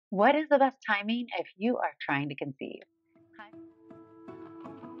What is the best timing if you are trying to conceive? Hi,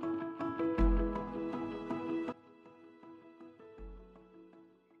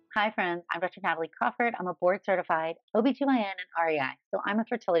 Hi friends. I'm Dr. Natalie Crawford. I'm a board certified OBGYN and REI. So I'm a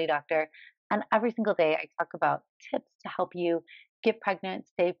fertility doctor, and every single day I talk about tips to help you get pregnant,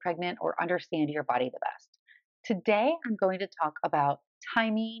 stay pregnant, or understand your body the best. Today I'm going to talk about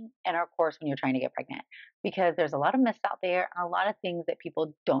timing intercourse when you're trying to get pregnant because there's a lot of myths out there and a lot of things that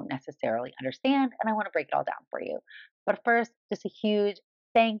people don't necessarily understand, and I want to break it all down for you. But first, just a huge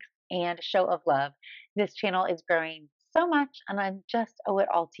thanks and show of love. This channel is growing so much, and I just owe it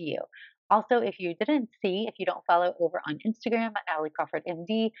all to you. Also, if you didn't see, if you don't follow over on Instagram at Natalie Crawford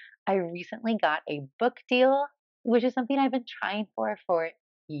MD, I recently got a book deal, which is something I've been trying for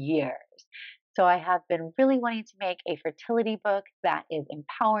years. So I have been really wanting to make a fertility book that is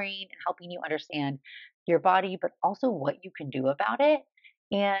empowering and helping you understand your body, but also what you can do about it.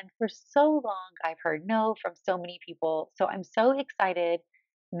 And for so long, I've heard no from so many people. So I'm so excited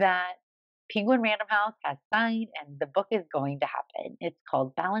that Penguin Random House has signed and the book is going to happen. It's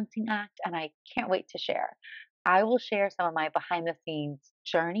called Balancing Act, and I can't wait to share. I will share some of my behind the scenes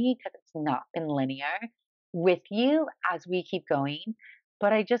journey because it's not been linear with you as we keep going.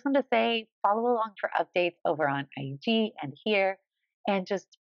 But I just want to say follow along for updates over on IG and here. And just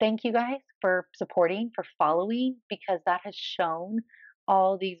thank you guys for supporting, for following, because that has shown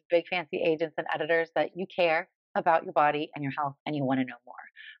all these big fancy agents and editors that you care about your body and your health and you want to know more.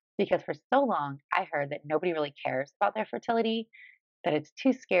 Because for so long, I heard that nobody really cares about their fertility, that it's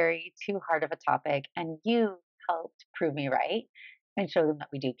too scary, too hard of a topic, and you helped prove me right and show them that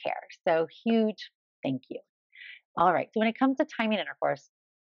we do care. So huge thank you. All right, so when it comes to timing intercourse,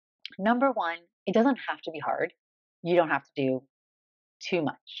 number one, it doesn't have to be hard. You don't have to do too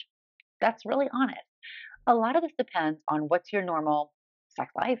much. That's really honest. A lot of this depends on what's your normal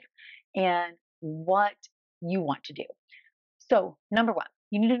sex life and what you want to do. So, number one,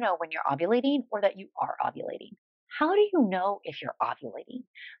 you need to know when you're ovulating or that you are ovulating. How do you know if you're ovulating?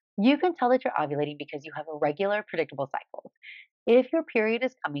 You can tell that you're ovulating because you have a regular, predictable cycles. If your period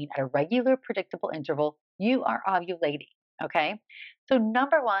is coming at a regular, predictable interval, you are ovulating. Okay. So,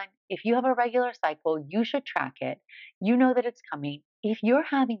 number one, if you have a regular cycle, you should track it. You know that it's coming. If you're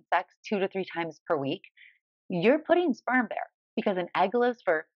having sex 2 to 3 times per week, you're putting sperm there because an egg lives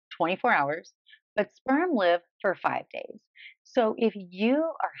for 24 hours, but sperm live for 5 days. So if you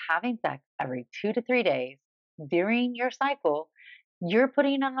are having sex every 2 to 3 days during your cycle, you're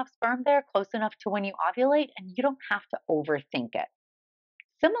putting enough sperm there close enough to when you ovulate, and you don't have to overthink it.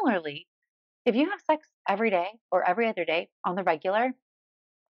 Similarly, if you have sex every day or every other day on the regular,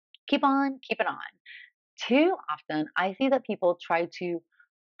 keep on keeping on. Too often, I see that people try to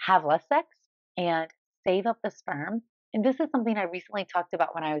have less sex and save up the sperm. And this is something I recently talked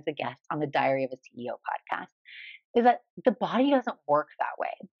about when I was a guest on the Diary of a CEO podcast, is that the body doesn't work that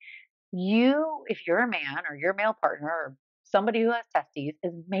way. You, if you're a man or your male partner or somebody who has testes,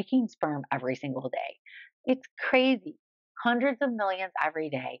 is making sperm every single day. It's crazy. Hundreds of millions every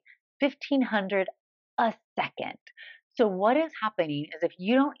day, 1,500 a second. So, what is happening is if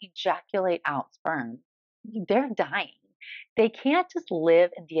you don't ejaculate out sperm, they're dying. They can't just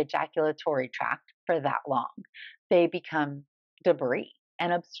live in the ejaculatory tract for that long. They become debris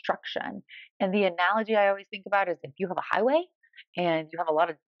and obstruction. And the analogy I always think about is if you have a highway and you have a lot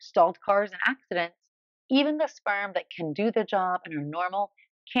of stalled cars and accidents, even the sperm that can do the job and are normal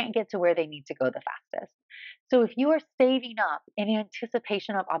can't get to where they need to go the fastest. So if you are saving up in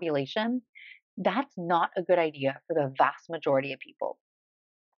anticipation of ovulation, that's not a good idea for the vast majority of people.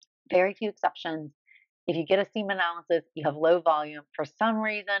 Very few exceptions. If you get a semen analysis, you have low volume. For some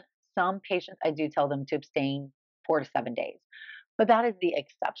reason, some patients, I do tell them to abstain 4 to 7 days. But that is the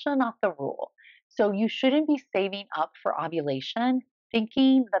exception, not the rule. So you shouldn't be saving up for ovulation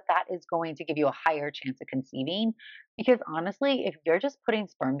thinking that that is going to give you a higher chance of conceiving. Because honestly, if you're just putting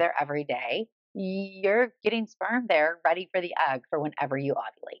sperm there every day, you're getting sperm there ready for the egg for whenever you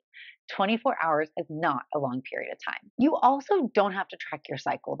ovulate. 24 hours is not a long period of time. You also don't have to track your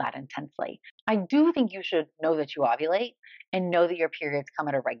cycle that intensely. I do think you should know that you ovulate and know that your periods come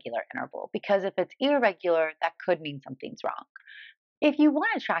at a regular interval, because if it's irregular, that could mean something's wrong. If you want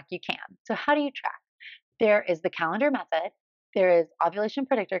to track, you can. So, how do you track? There is the calendar method, there is ovulation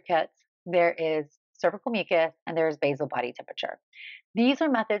predictor kits, there is cervical mucus, and there is basal body temperature. These are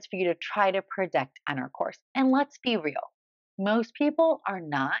methods for you to try to predict intercourse. And let's be real, most people are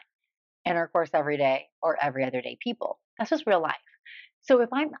not intercourse every day or every other day people. That's just real life. So if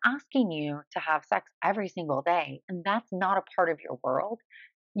I'm asking you to have sex every single day and that's not a part of your world,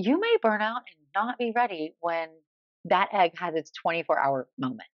 you may burn out and not be ready when that egg has its 24-hour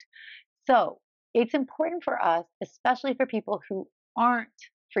moment. So it's important for us, especially for people who aren't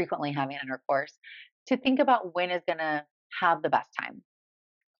frequently having intercourse, to think about when is going to have the best time.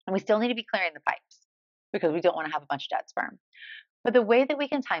 And we still need to be clearing the pipes because we don't want to have a bunch of dead sperm. But the way that we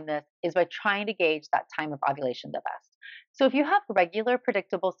can time this is by trying to gauge that time of ovulation the best. So if you have regular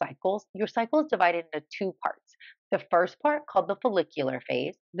predictable cycles, your cycle is divided into two parts. The first part, called the follicular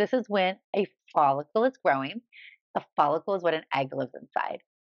phase, this is when a follicle is growing. A follicle is what an egg lives inside.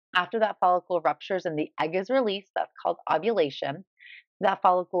 After that follicle ruptures and the egg is released, that's called ovulation. That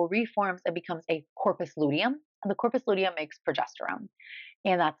follicle reforms and becomes a corpus luteum, and the corpus luteum makes progesterone,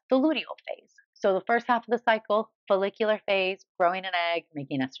 and that's the luteal phase. So the first half of the cycle, follicular phase, growing an egg,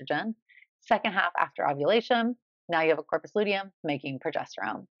 making estrogen. Second half after ovulation, now you have a corpus luteum making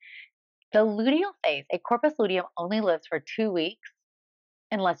progesterone. The luteal phase, a corpus luteum only lives for 2 weeks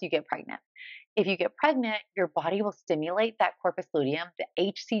unless you get pregnant. If you get pregnant, your body will stimulate that corpus luteum. The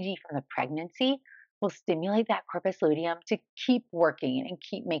HCG from the pregnancy will stimulate that corpus luteum to keep working and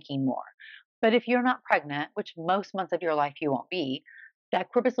keep making more. But if you're not pregnant, which most months of your life you won't be, that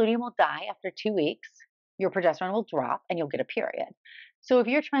corpus luteum will die after 2 weeks. Your progesterone will drop and you'll get a period. So if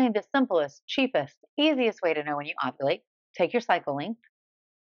you're trying the simplest, cheapest, easiest way to know when you ovulate, take your cycle length,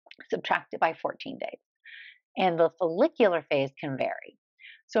 subtract it by 14 days. And the follicular phase can vary.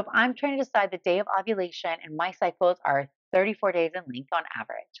 So if I'm trying to decide the day of ovulation and my cycles are 34 days in length on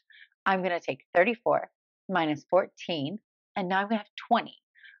average, I'm going to take 34 minus 14, and now I'm going to have 20.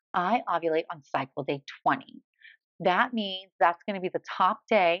 I ovulate on cycle day 20. That means that's going to be the top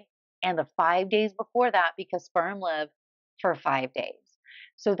day and the 5 days before that because sperm live for 5 days.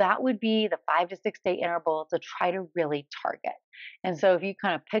 So that would be the 5 to 6 day interval to try to really target. And so if you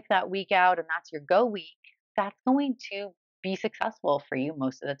kind of pick that week out and that's your go week, that's going to be successful for you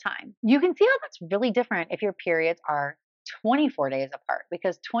most of the time. You can see how that's really different if your periods are 24 days apart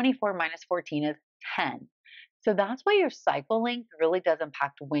because 24 minus 14 is 10. So that's why your cycle length really does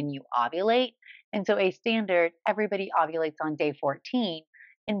impact when you ovulate. And so a standard, everybody ovulates on day 14.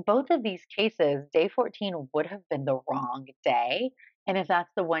 In both of these cases, day 14 would have been the wrong day. And if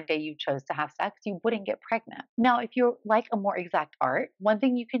that's the one day you chose to have sex, you wouldn't get pregnant. Now, if you're like a more exact art, one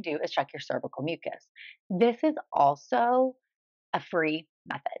thing you can do is check your cervical mucus. This is also a free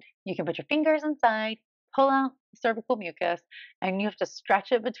method. You can put your fingers inside, pull out cervical mucus, and you have to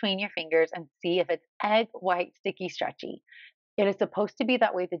stretch it between your fingers and see if it's egg white, sticky, stretchy. It is supposed to be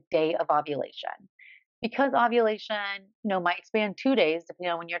that way the day of ovulation. Because ovulation, might span 2 days,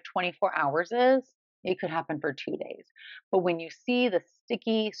 depending on when your 24 hours is, it could happen for 2 days. But when you see the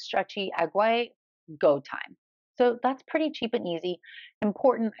sticky, stretchy egg white, go time. So that's pretty cheap and easy.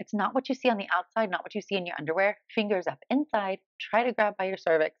 Important, it's not what you see on the outside, not what you see in your underwear. Fingers up inside, try to grab by your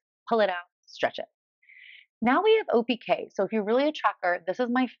cervix, pull it out, stretch it. Now we have OPK. So if you're really a tracker, this is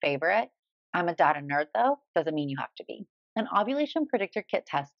my favorite. I'm a data nerd though, doesn't mean you have to be. An ovulation predictor kit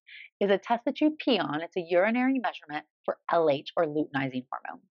test is a test that you pee on. It's a urinary measurement for LH or luteinizing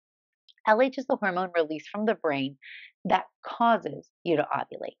hormone. LH is the hormone released from the brain that causes you to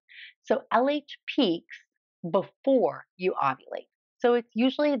ovulate. So LH peaks before you ovulate. So it's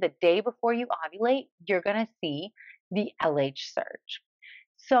usually the day before you ovulate, you're going to see the LH surge.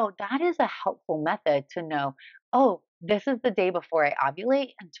 So that is a helpful method to know, oh, this is the day before I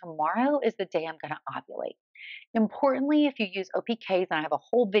ovulate, and tomorrow is the day I'm going to ovulate. Importantly, if you use OPKs, and I have a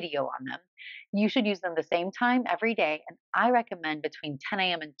whole video on them, you should use them the same time every day, and I recommend between 10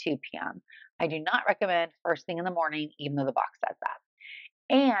 a.m. and 2 p.m. I do not recommend first thing in the morning, even though the box says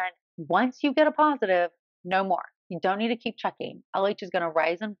that. And once you get a positive, no more. You don't need to keep checking. LH is going to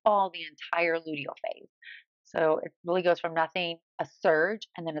rise and fall the entire luteal phase. So it really goes from nothing, a surge,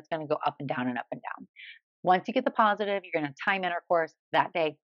 and then it's going to go up and down and up and down. Once you get the positive, you're going to time intercourse that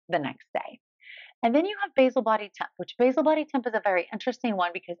day, the next day. And then you have basal body temp, which basal body temp is a very interesting one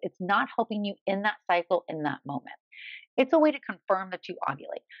because it's not helping you in that cycle in that moment. It's a way to confirm that you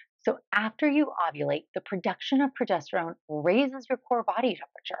ovulate. So after you ovulate, the production of progesterone raises your core body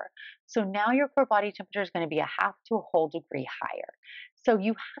temperature. So now your core body temperature is going to be a half to a whole degree higher. So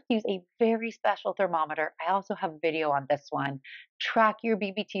you have to use a very special thermometer. I also have a video on this one. Track your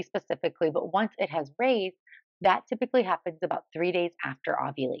BBT specifically, but once it has raised, that typically happens about 3 days after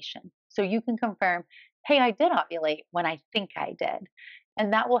ovulation. So you can confirm, hey, I did ovulate when I think I did.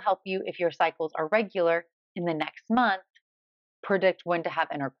 And that will help you if your cycles are regular in the next month, predict when to have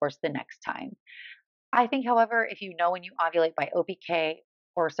intercourse the next time. I think, however, if you know when you ovulate by OPK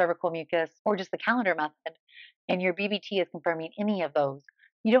or cervical mucus or just the calendar method, and your BBT is confirming any of those,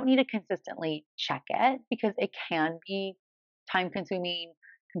 you don't need to consistently check it because it can be time consuming,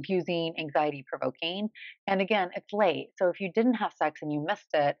 confusing, anxiety provoking. And again, it's late. So if you didn't have sex and you missed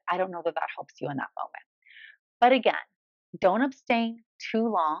it, I don't know that that helps you in that moment. But again, don't abstain too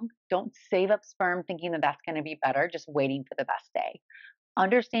long. Don't save up sperm thinking that that's going to be better, just waiting for the best day.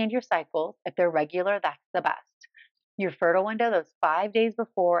 Understand your cycles. If they're regular, that's the best. Your fertile window, those 5 days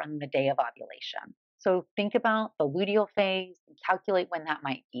before and the day of ovulation. So think about the luteal phase and calculate when that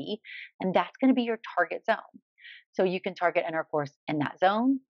might be. And that's going to be your target zone. So you can target intercourse in that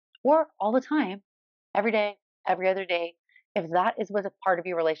zone or all the time, every day, every other day. If that is what's a part of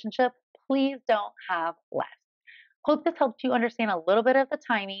your relationship, please don't have less. Hope this helped you understand a little bit of the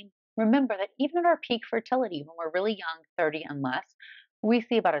timing. Remember that even at our peak fertility, when we're really young, 30 and less, we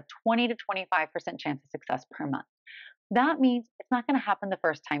see about a 20 to 25% chance of success per month. That means it's not going to happen the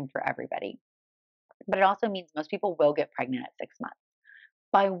first time for everybody, but it also means most people will get pregnant at 6 months.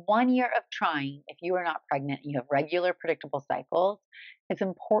 By 1 year of trying, if you are not pregnant and you have regular, predictable cycles, it's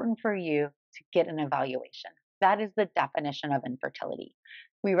important for you to get an evaluation. That is the definition of infertility.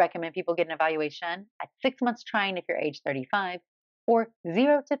 We recommend people get an evaluation at 6 months trying if you're age 35, or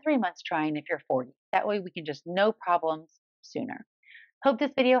 0 to 3 months trying if you're 40. That way we can just know problems sooner. Hope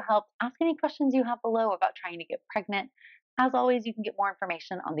this video helped. Ask any questions you have below about trying to get pregnant. As always, you can get more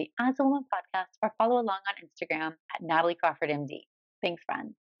information on the As a Woman podcast or follow along on Instagram at Natalie Crawford MD. Thanks,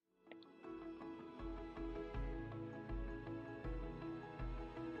 friends.